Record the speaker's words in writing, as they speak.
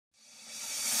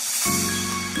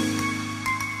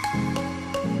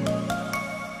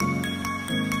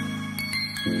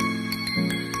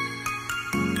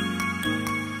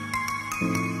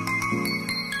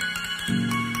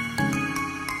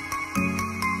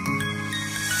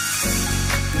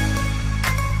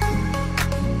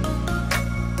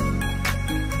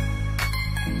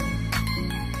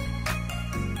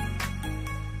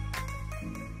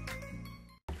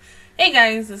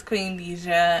guys, it's Queendija,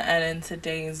 and in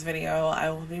today's video,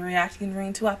 I will be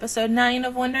reacting to episode 9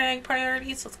 of Wonder Egg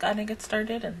Priorities. Let's go ahead and get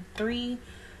started in 3,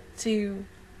 2,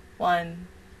 1,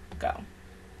 go.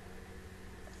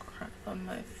 Crap on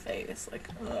my face, like,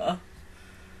 ugh.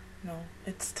 No,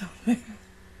 it's still there.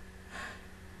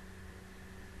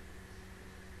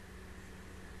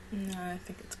 No, I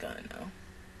think it's gone now.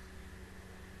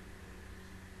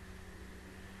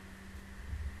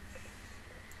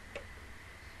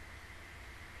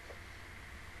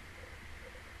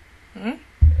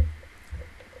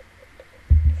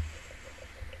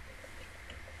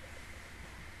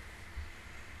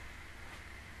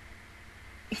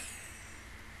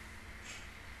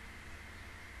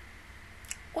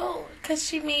 Well, because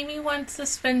she maybe wants to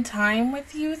spend time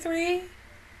with you three.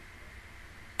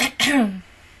 I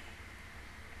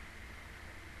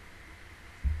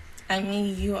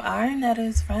mean, you are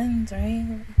Netta's friends,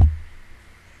 right?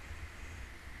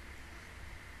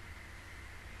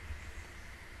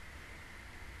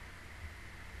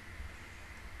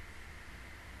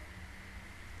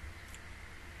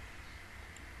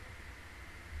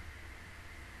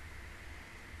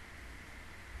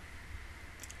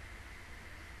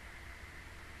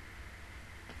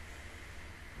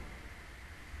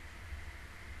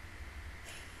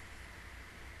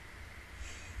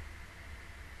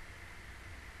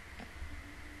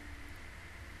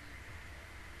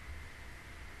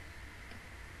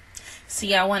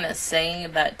 See, I want to say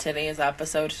that today's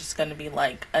episode is just going to be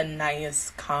like a nice,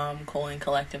 calm, cool, and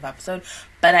collective episode,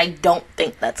 but I don't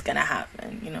think that's going to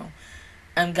happen, you know.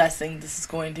 I'm guessing this is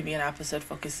going to be an episode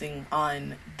focusing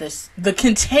on the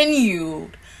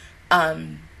continued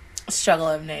struggle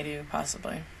of Nadu,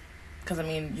 possibly. Because, I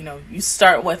mean, you know, you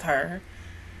start with her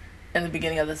in the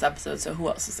beginning of this episode, so who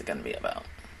else is it going to be about?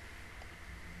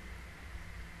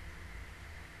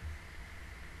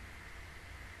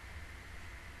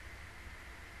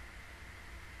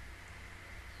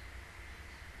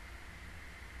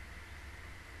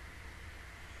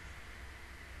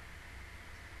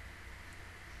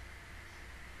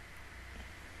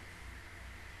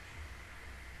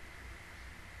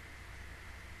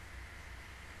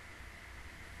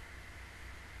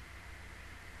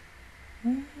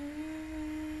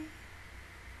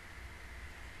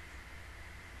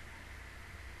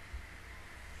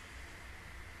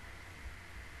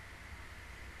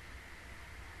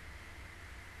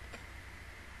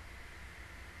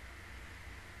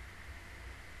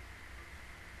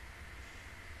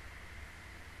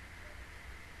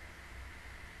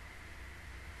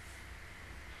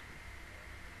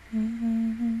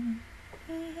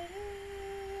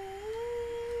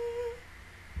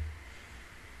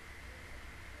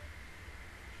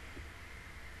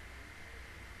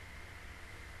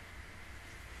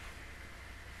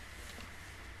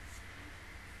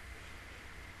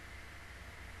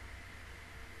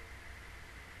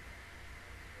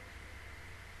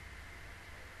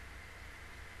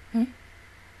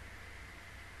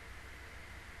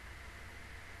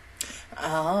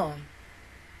 Oh.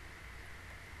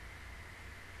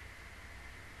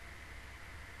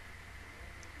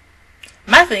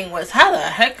 My thing was, how the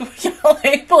heck were y'all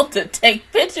able to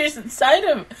take pictures inside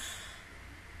of...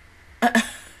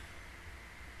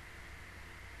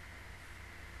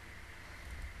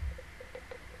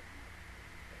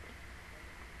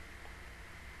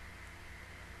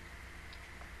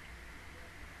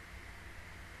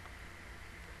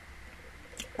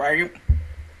 Right?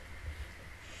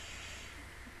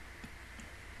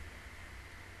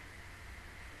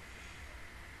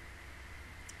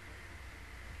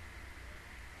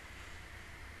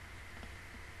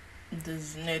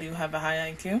 Does Nadu have a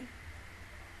high IQ?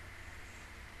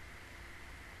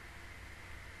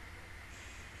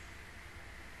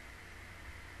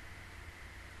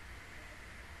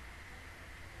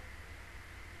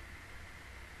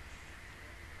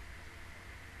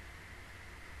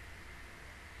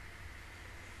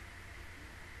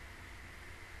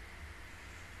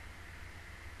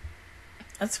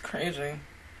 That's crazy.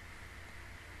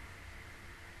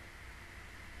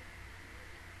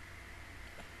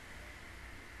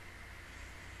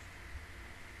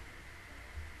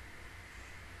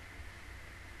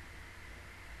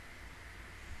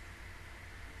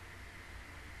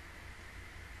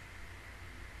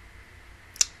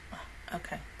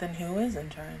 Okay, then who is in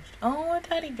charge? Oh, a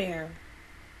teddy bear.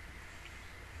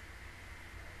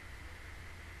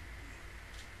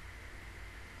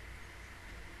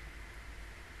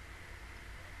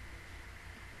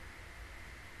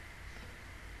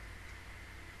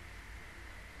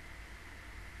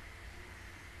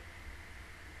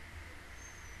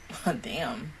 Oh,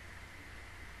 damn.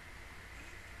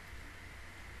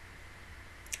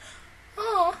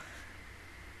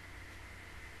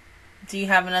 Do you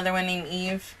have another one named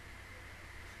Eve?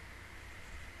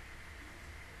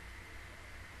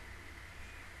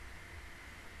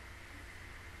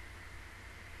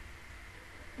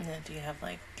 Do you have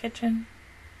like kitchen?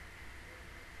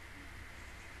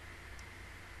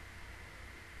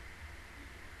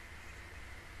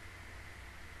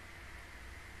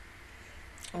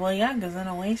 Well, yeah, because in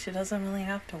a way she doesn't really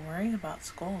have to worry about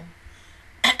school.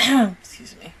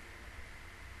 Excuse me.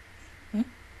 Hmm?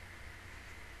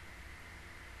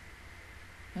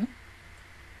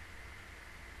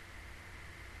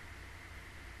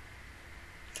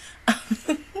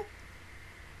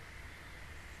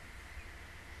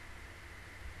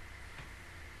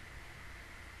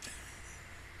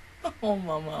 Oh,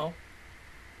 Momo.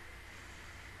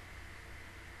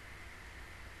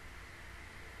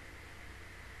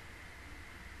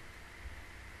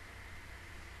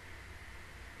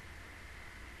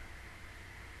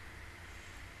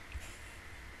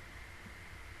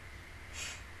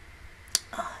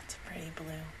 Oh, it's pretty blue.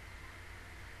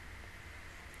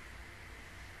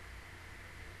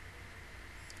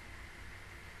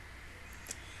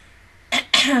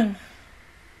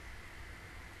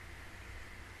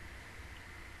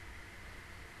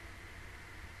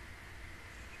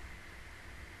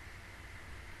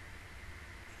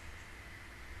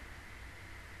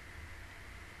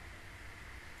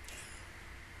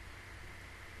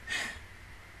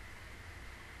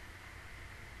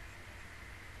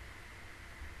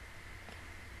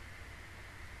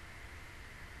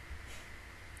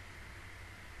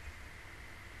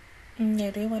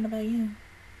 Yeah, what about you?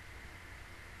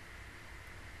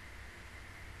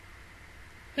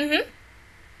 Mm-hmm.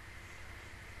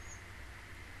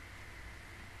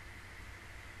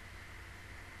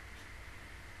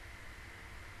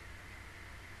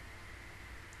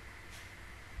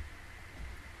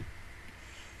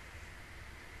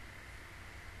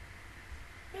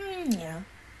 Yeah.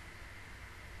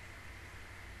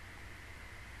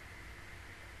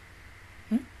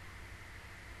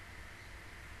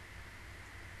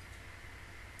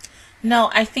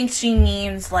 No, I think she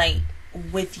means like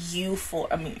with you for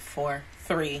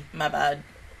 3, my bad.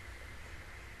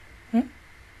 Oh.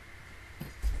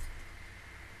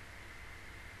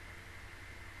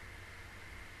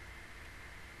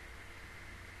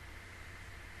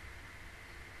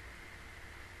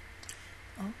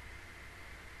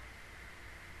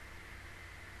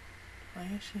 Why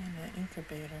is she in an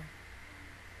incubator?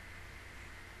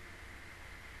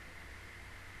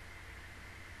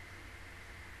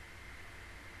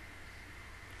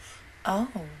 Oh.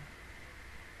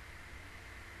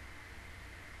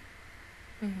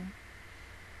 Mm-hmm.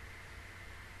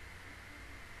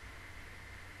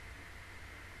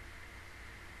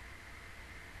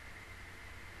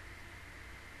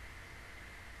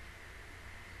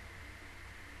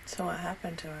 So what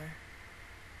happened to her?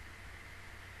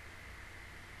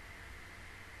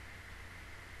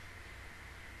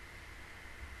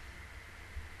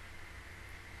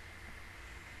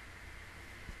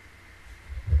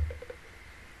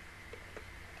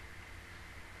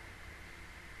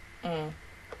 Mm.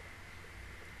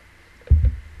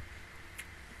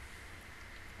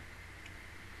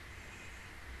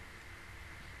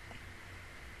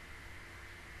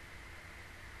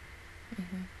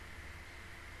 Mm-hmm.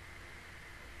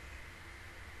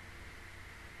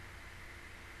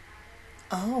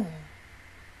 Oh.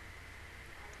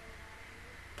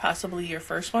 Possibly your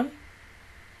first one?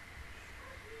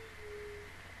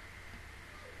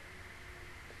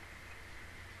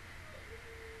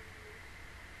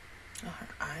 Oh, her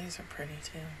eyes are pretty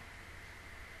too.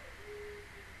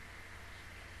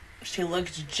 She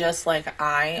looks just like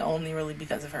I, only really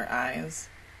because of her eyes.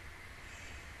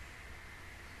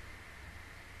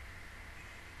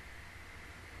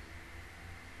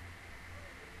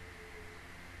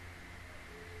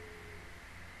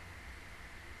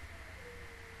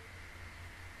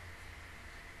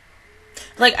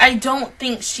 Like, I don't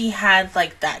think she had,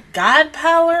 like, that god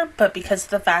power, but because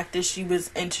of the fact that she was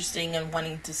interested in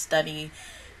wanting to study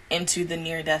into the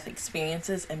near-death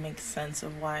experiences, it makes sense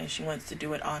of why she wants to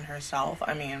do it on herself.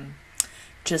 I mean,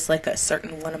 just like a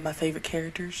certain one of my favorite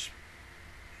characters.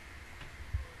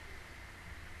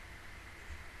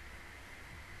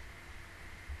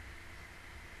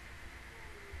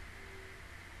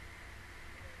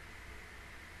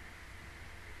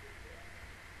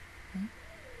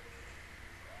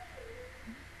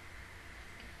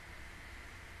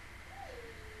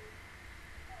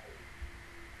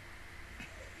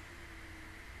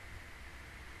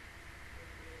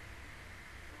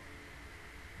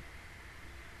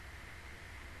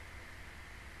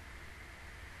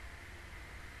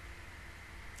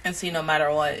 And see, no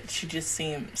matter what, she just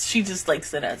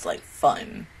likes it as, like,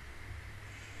 fun.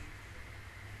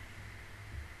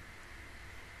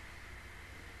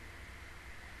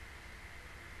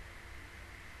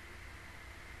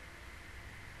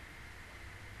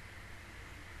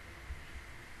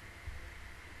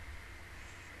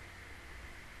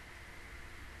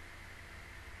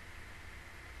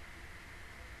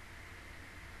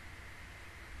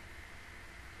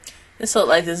 This looked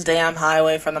like this damn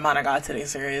highway from the Monogatari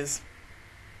series.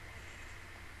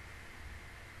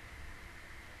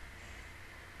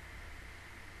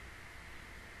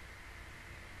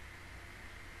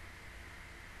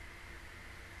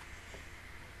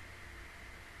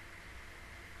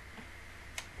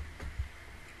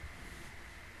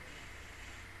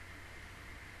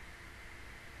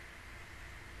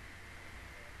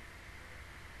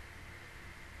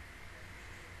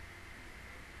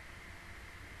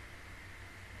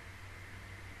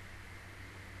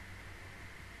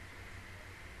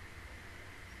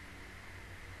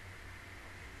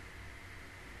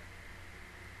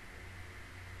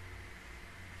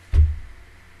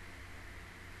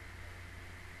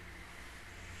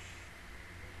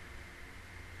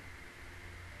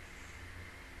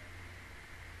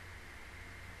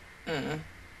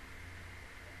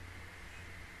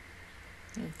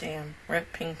 Damn,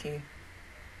 rip Pinky.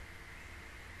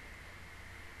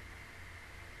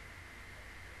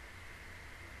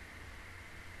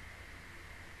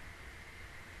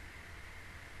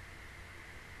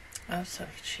 Oh, so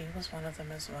she was one of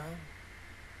them as well.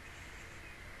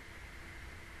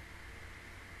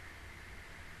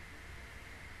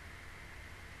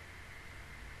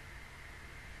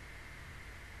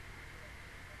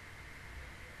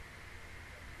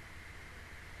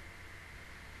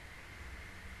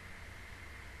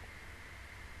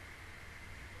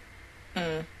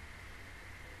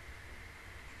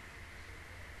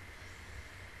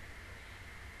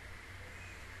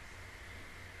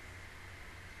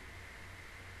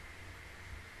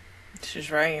 She's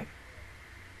right.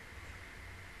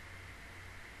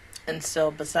 And still,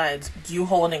 besides you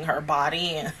holding her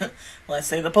body, let's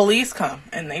say the police come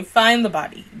and they find the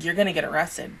body, you're gonna get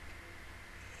arrested.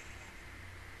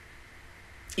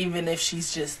 Even if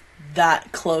she's just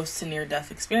that close to near-death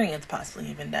experience, possibly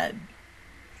even dead.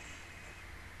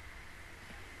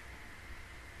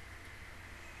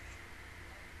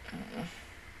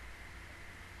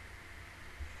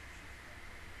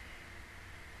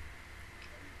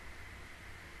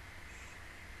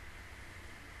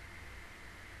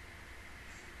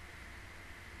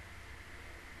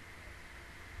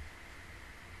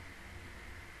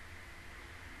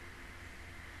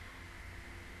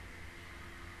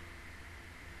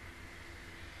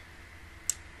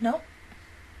 Nope.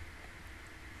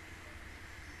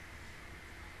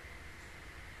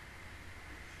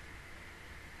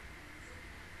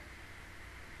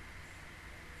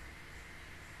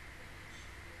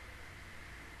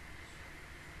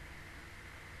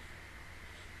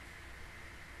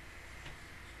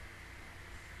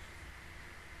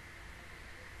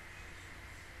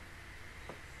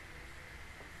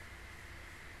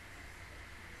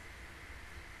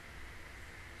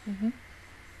 Mm-hmm.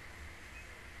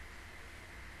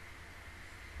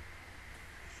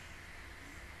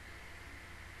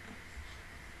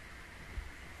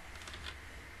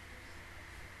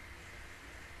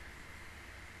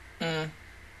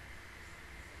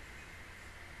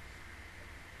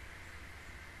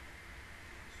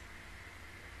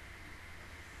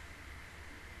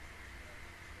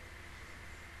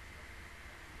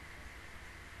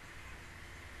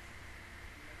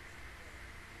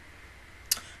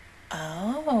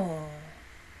 Oh.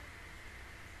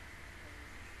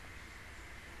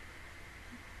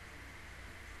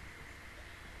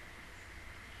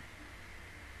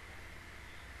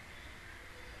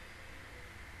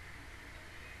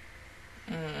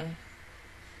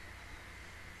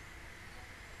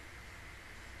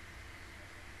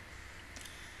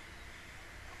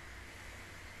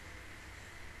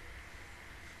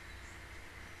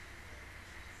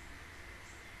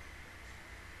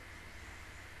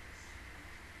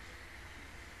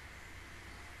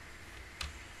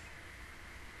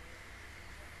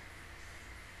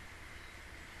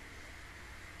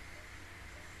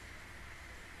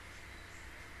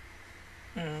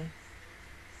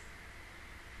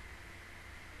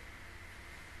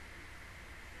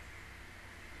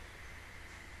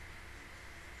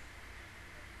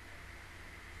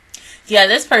 Yeah,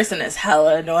 this person is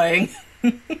hella annoying.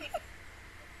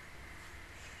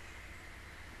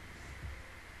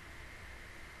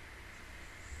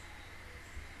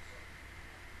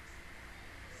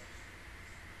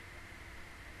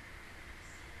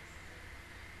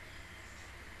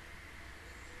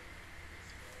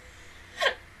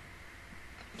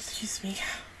 Excuse me.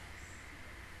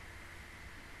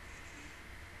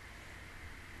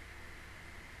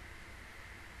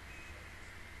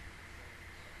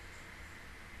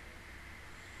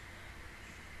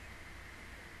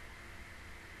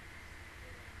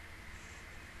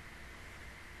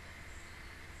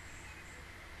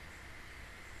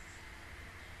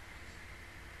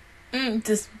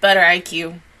 Just better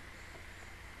IQ.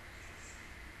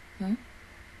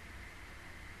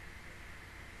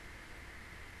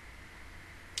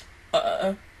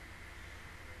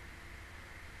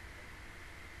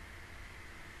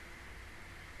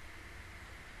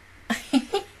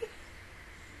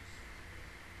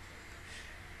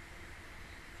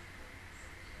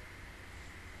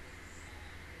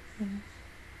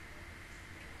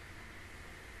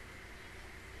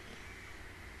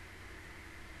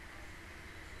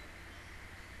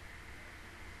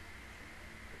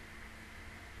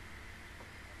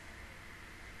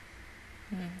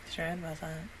 Sure about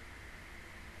that.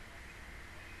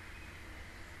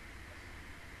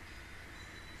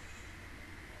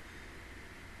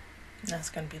 That's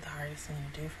gonna be the hardest thing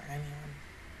to do for anyone.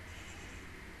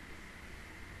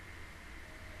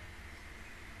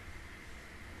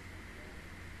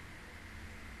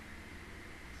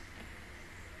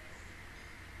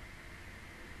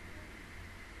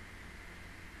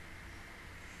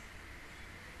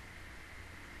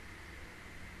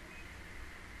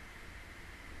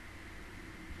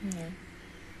 Yeah.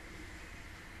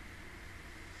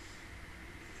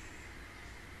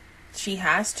 She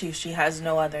has to. She has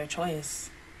no other choice.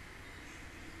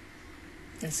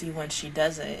 And see, when she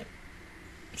does it,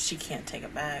 she can't take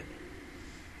it back.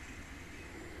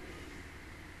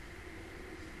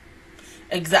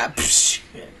 Exactly.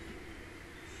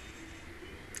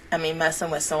 I mean,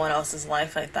 messing with someone else's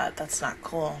life like that, that's not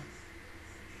cool.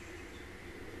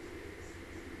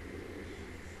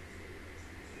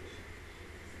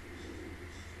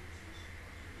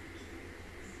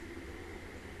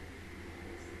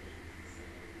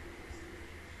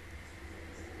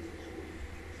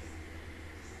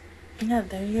 Yeah,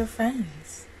 they're your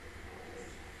friends.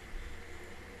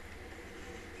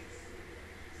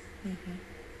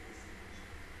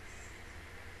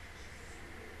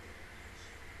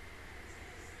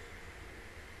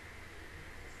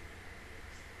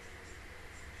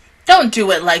 Don't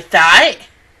do it like that.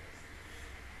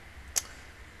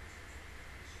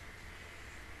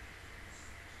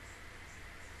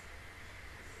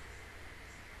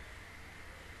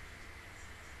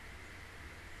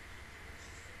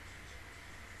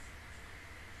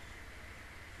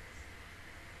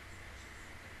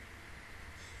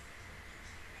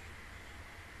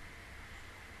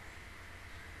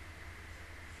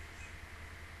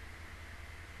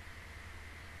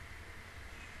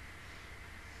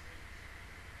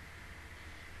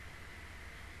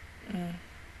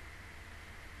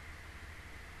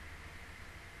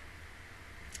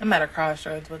 I'm at a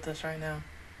crossroads with this right now.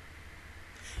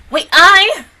 Wait,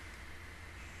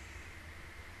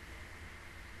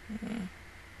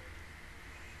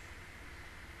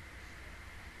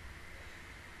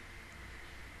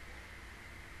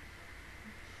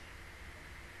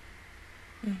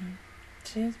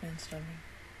 She has been stubborn.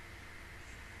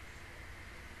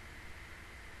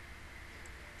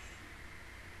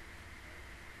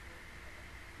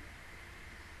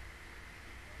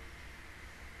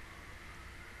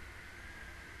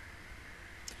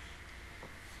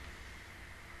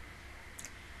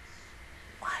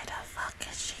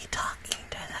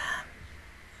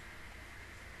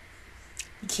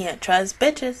 You can't trust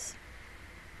bitches.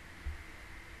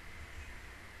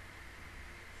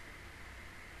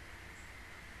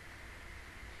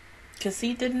 Cause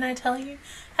see, didn't I tell you?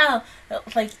 Hell,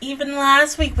 like even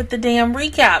last week with the damn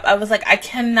recap, I was like, I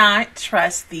cannot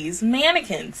trust these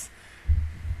mannequins.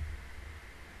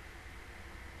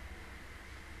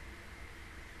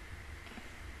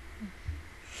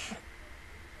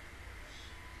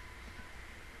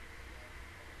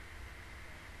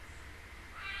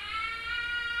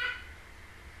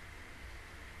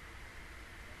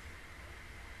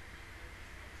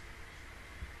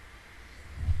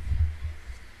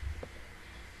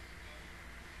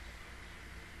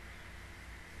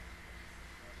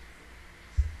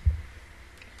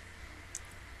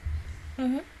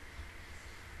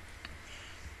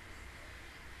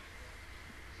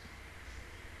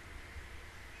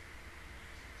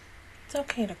 It's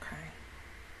okay to cry.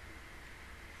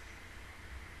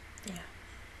 Yeah.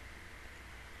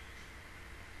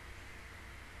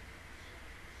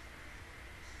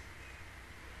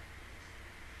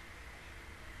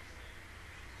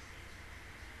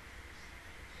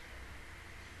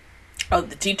 Oh,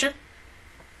 the teacher?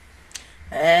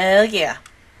 Hell yeah.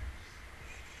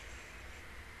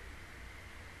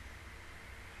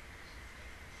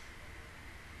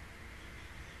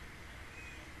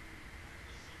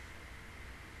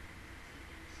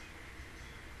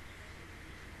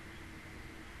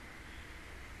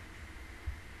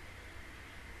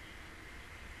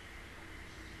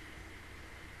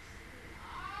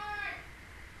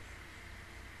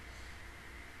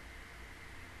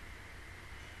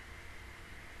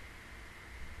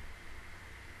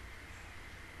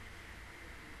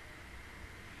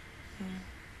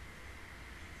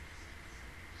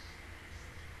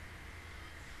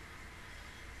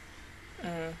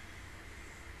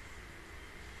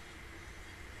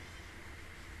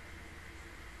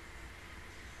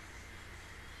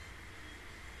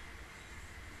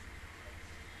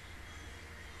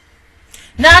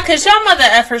 Nah, because y'all mother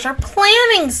effers are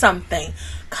planning something.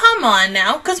 Come on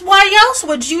now, because why else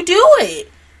would you do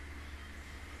it?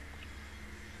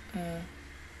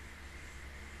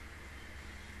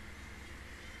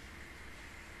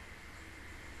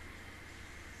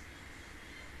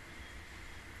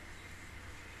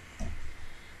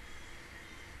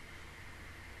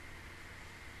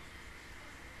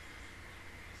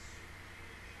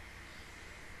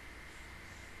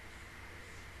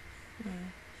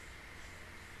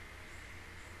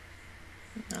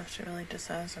 No, she really just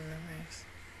has some memories.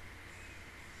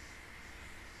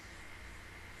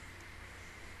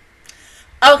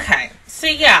 Okay, so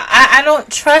yeah, I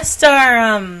don't trust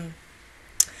our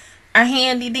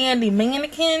handy dandy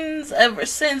mannequins ever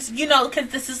since, because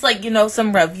this is like,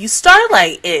 some Revue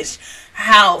Starlight-ish.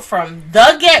 How from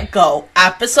the get-go,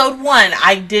 episode 1,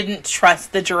 I didn't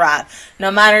trust the giraffe.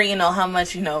 No matter, how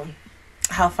much,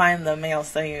 how fine the male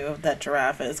say of that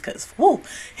giraffe is, because, whoo,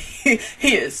 he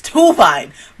is too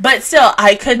fine. But still,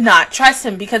 I could not trust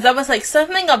him, because I was like,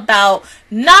 something about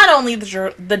not only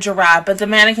the giraffe, but the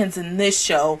mannequins in this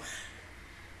show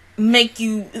make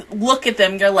you look at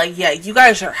them, you're like, yeah, you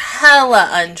guys are hella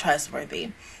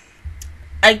untrustworthy.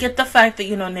 I get the fact that,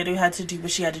 Neru had to do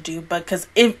what she had to do, but because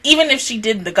even if she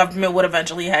did, the government would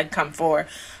eventually had come for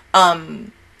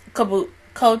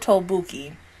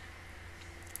Kotobuki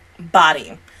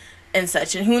body and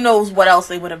such, and who knows what else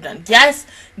they would have done. Yes,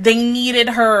 they needed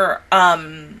her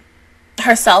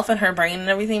herself and her brain and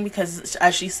everything, because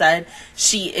as she said,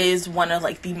 she is one of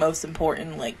like the most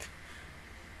important like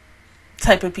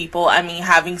type of people. I mean,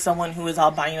 having someone who is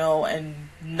albino and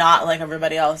not like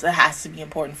everybody else, it has to be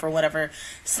important for whatever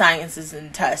sciences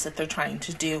and tests that they're trying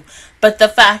to do. But the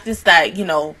fact is that,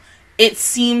 it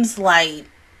seems like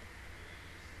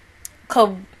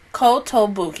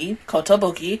Kotobuki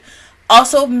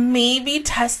also maybe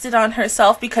tested on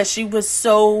herself because she was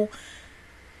so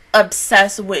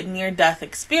obsessed with near-death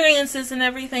experiences and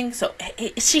everything. So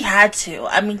she had to.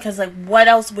 I mean, because like, what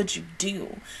else would you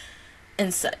do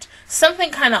and such? Something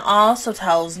kind of also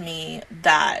tells me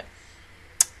that,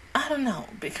 I don't know,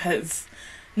 because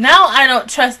now I don't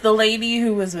trust the lady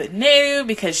who was with Neru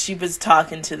because she was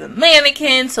talking to the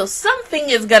mannequin. So something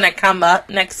is going to come up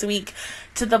next week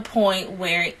to the point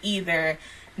where either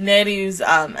Neru's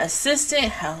assistant,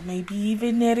 hell, maybe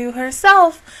even Neru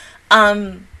herself,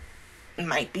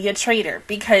 might be a traitor.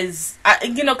 Because,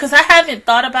 because I haven't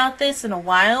thought about this in a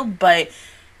while, but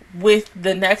with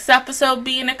the next episode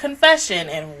being a confession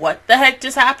and what the heck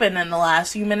just happened in the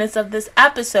last few minutes of this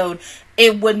episode,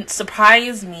 it wouldn't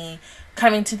surprise me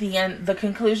coming to the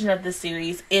conclusion of the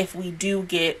series if we do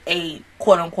get a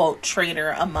quote-unquote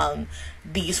traitor among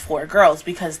these 4 girls,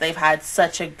 because they've had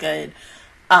such a good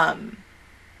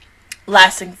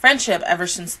lasting friendship ever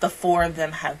since the 4 of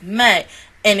them have met.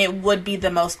 And it would be the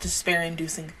most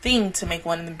despair-inducing thing to make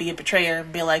one of them be a betrayer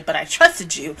and be like, but I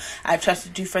trusted you. I've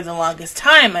trusted you for the longest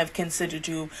time. I've considered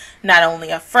you not only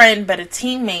a friend, but a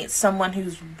teammate, someone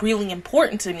who's really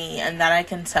important to me and that I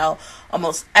can tell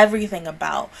almost everything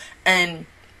about. And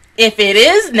if it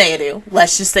is Neru,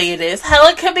 let's just say it is, hell,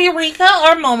 it could be Rika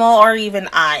or Momo or even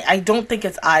I. I don't think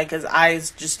it's I, because I is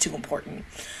just too important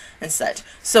and such.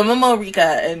 So Momo,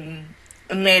 Rika, and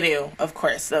Neru, of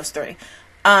course, those 3.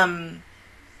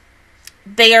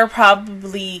 They are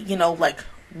probably, like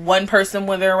one person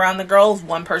when they're around the girls,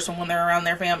 one person when they're around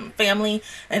their family,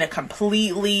 and a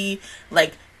completely,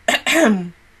 like,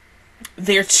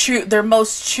 their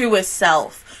most truest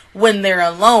self when they're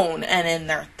alone and in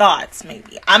their thoughts,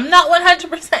 maybe. I'm not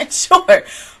 100% sure,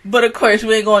 but of course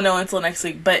we ain't gonna know until next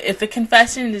week. But if the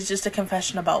confession is just a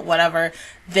confession about whatever,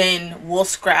 then we'll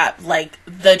scrap like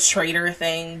the traitor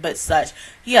thing, but such.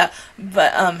 Yeah,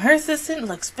 but her assistant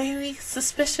looks very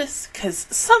suspicious, because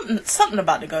something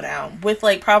about to go down with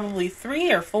like probably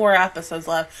 3 or 4 episodes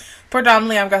left.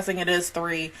 Predominantly I'm guessing it is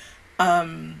 3.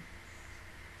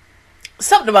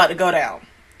 something about to go down.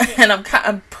 And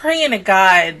I'm praying to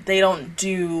God they don't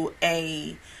do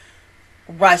a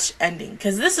rush ending,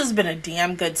 because this has been a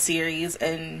damn good series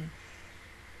and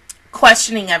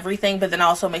questioning everything, but then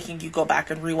also making you go back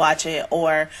and rewatch it,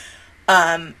 or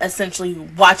essentially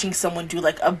watching someone do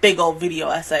like a big old video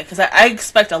essay, because I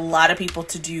expect a lot of people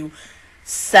to do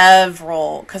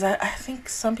several, because I think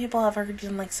some people have already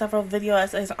done like several video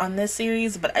essays on this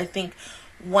series, but I think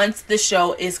once the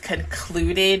show is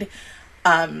concluded,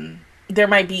 there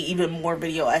might be even more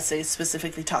video essays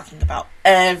specifically talking about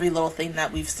every little thing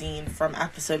that we've seen from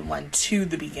episode 1 to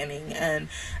the beginning, and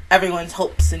everyone's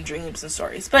hopes and dreams and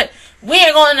stories. But we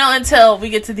ain't gonna know until we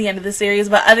get to the end of the series.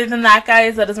 But other than that,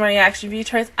 guys, that is my reaction view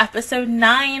towards episode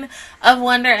 9 of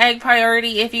Wonder Egg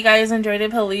Priority. If you guys enjoyed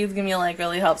it, please give me a like,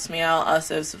 really helps me out.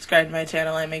 Also, subscribe to my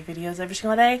channel. I make videos every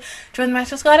single day. Join the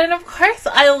Master Squad, and of course,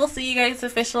 I will see you guys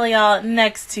officially, y'all,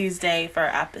 next Tuesday for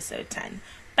episode 10.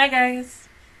 Bye, guys.